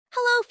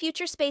Hello,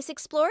 future space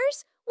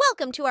explorers!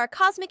 Welcome to our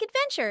cosmic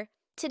adventure.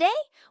 Today,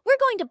 we're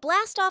going to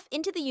blast off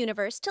into the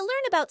universe to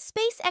learn about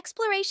space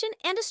exploration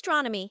and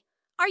astronomy.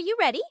 Are you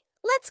ready?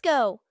 Let's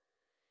go!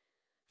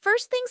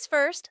 First things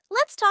first,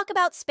 let's talk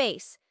about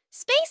space.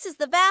 Space is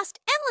the vast,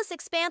 endless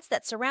expanse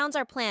that surrounds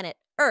our planet,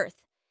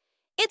 Earth.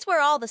 It's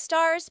where all the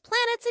stars,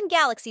 planets, and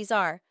galaxies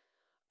are.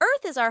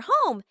 Earth is our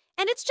home,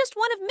 and it's just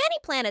one of many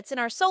planets in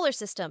our solar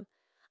system.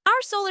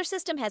 Our solar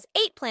system has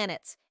 8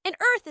 planets, and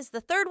Earth is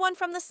the third one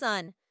from the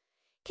Sun.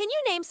 Can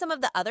you name some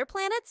of the other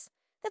planets?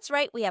 That's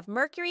right, we have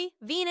Mercury,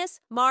 Venus,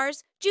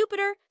 Mars,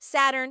 Jupiter,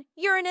 Saturn,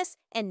 Uranus,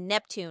 and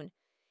Neptune.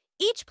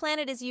 Each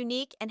planet is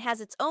unique and has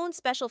its own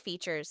special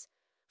features.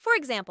 For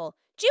example,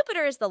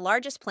 Jupiter is the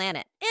largest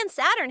planet, and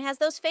Saturn has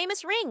those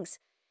famous rings.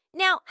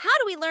 Now, how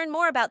do we learn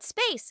more about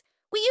space?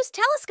 We use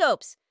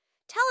telescopes.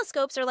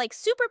 Telescopes are like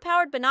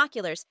super-powered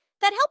binoculars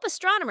that help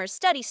astronomers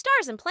study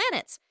stars and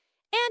planets.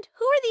 And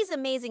who are these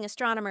amazing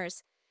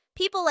astronomers?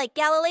 People like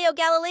Galileo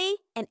Galilei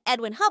and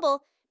Edwin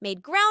Hubble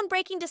made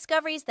groundbreaking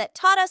discoveries that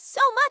taught us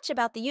so much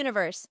about the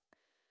universe.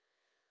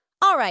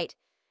 All right,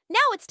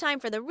 now it's time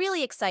for the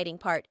really exciting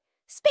part,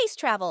 space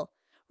travel.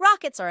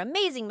 Rockets are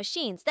amazing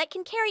machines that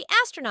can carry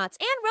astronauts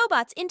and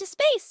robots into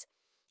space.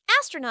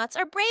 Astronauts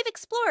are brave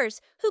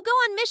explorers who go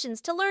on missions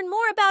to learn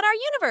more about our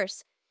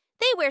universe.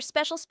 They wear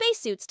special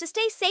spacesuits to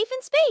stay safe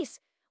in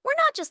space. We're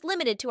not just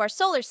limited to our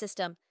solar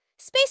system.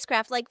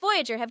 Spacecraft like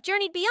Voyager have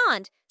journeyed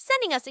beyond,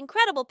 sending us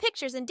incredible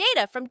pictures and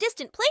data from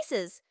distant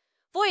places.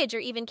 Voyager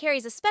even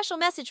carries a special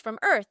message from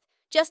Earth,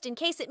 just in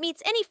case it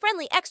meets any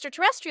friendly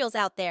extraterrestrials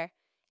out there.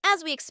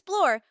 As we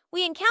explore,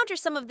 we encounter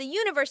some of the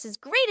universe's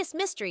greatest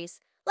mysteries,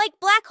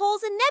 like black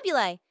holes and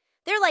nebulae.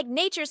 They're like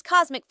nature's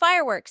cosmic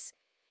fireworks.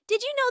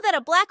 Did you know that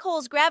a black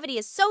hole's gravity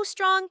is so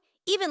strong,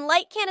 even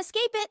light can't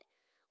escape it?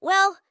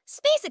 Well,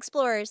 space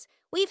explorers,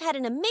 we've had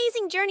an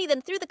amazing journey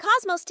through the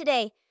cosmos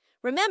today.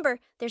 Remember,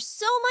 there's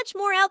so much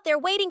more out there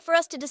waiting for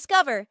us to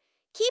discover.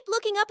 Keep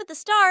looking up at the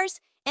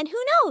stars, and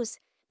who knows?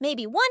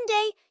 Maybe one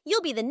day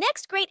you'll be the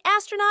next great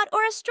astronaut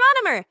or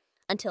astronomer.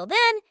 Until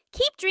then,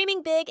 keep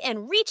dreaming big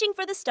and reaching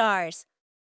for the stars.